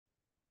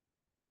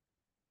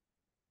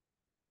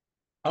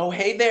Oh,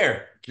 hey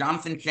there,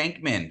 Jonathan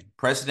Shenkman,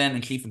 President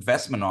and Chief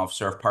Investment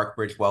Officer of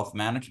ParkBridge Wealth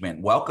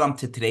Management. Welcome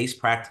to today's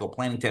practical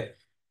planning tip.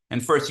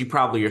 And first, you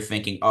probably are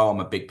thinking, oh, I'm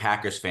a big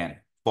Packers fan.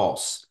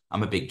 False.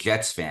 I'm a big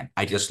Jets fan.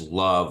 I just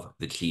love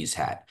the cheese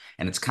hat.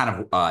 And it's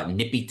kind of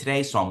nippy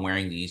today, so I'm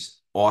wearing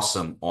these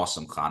awesome,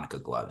 awesome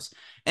Hanukkah gloves.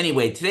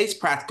 Anyway, today's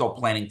practical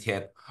planning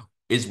tip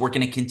is we're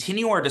going to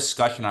continue our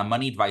discussion on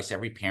money advice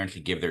every parent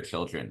should give their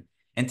children.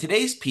 And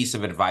today's piece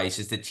of advice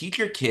is to teach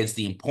your kids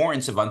the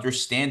importance of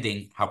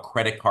understanding how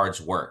credit cards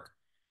work.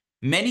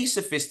 Many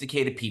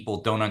sophisticated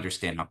people don't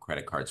understand how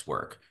credit cards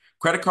work.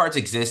 Credit cards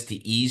exist to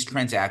ease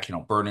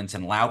transactional burdens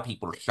and allow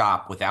people to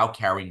shop without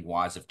carrying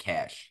wads of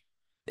cash.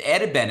 The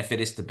added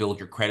benefit is to build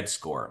your credit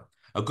score.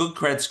 A good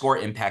credit score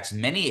impacts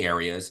many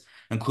areas,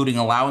 including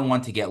allowing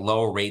one to get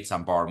lower rates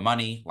on borrowed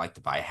money, like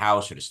to buy a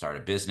house or to start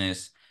a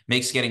business,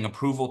 makes getting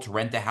approval to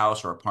rent a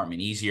house or apartment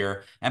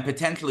easier, and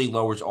potentially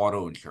lowers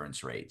auto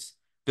insurance rates.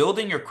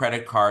 Building your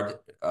credit card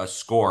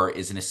score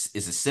is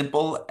as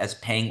simple as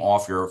paying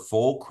off your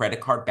full credit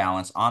card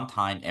balance on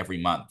time every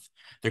month.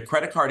 The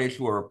credit card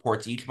issuer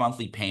reports each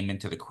monthly payment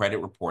to the credit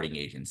reporting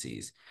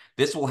agencies.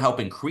 This will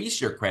help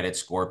increase your credit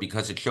score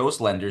because it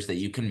shows lenders that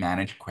you can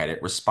manage credit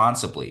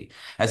responsibly.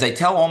 As I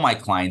tell all my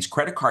clients,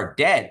 credit card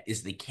debt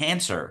is the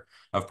cancer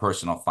of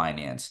personal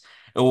finance.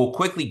 It will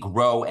quickly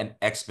grow and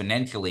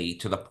exponentially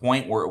to the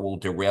point where it will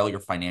derail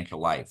your financial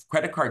life.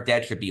 Credit card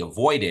debt should be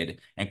avoided,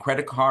 and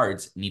credit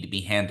cards need to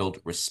be handled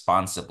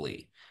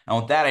responsibly. And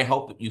with that, I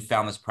hope you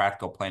found this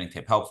practical planning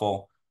tip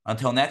helpful.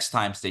 Until next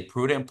time, stay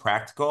prudent and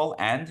practical,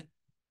 and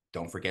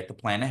don't forget to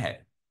plan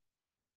ahead.